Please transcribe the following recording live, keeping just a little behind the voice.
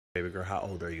Baby girl, how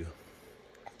old are you?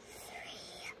 3.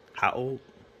 How old?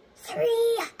 3.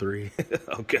 3.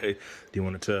 Okay. Do you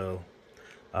want to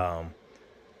tell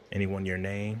anyone your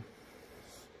name?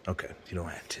 Okay. You don't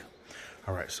have to.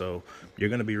 All right. So you're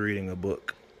going to be reading a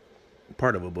book,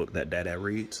 part of a book that Dada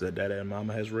reads, that Dada and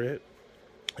Mama has read.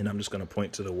 And I'm just going to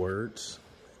point to the words,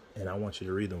 and I want you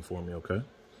to read them for me, okay?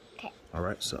 Okay. All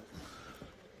right. So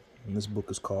and this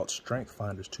book is called Strength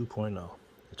Finders 2.0.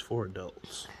 It's for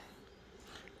adults.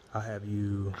 I'll have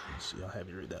you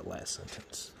read that last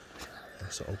sentence.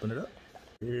 So open it up.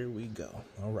 Here we go.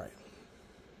 All right.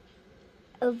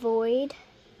 Avoid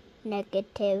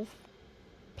negative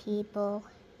people.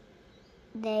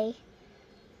 They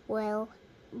will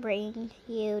bring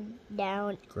you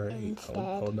down. Great. Instead.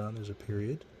 Hold on. There's a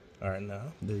period. All right, now.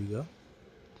 There you go.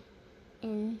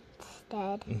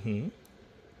 Instead,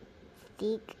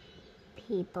 seek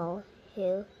people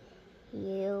who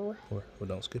you Well,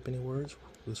 don't skip any words.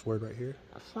 This word right here.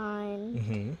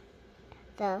 find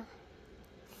the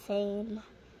same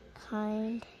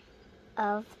kind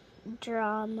of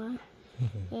drama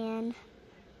and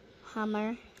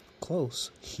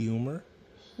Close. Humor.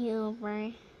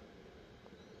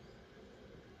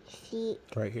 seek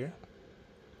Right here.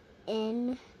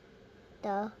 in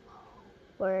the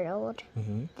world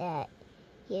that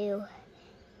you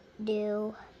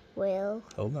do will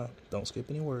Hold on. Don't skip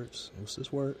any words. What's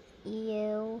this word?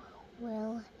 you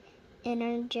will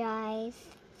energize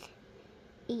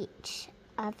each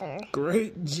other.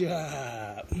 Great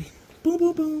job. Boom,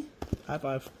 boom, boom. High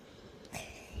five.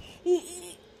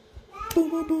 Boom,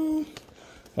 boom, boom.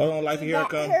 Hold on, Life, here I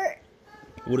come.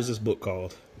 What is this book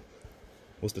called?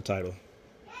 What's the title?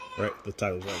 Right, the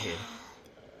title's right here.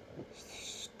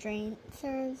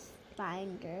 Strengths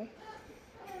Finder.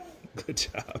 Good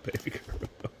job, baby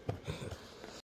girl.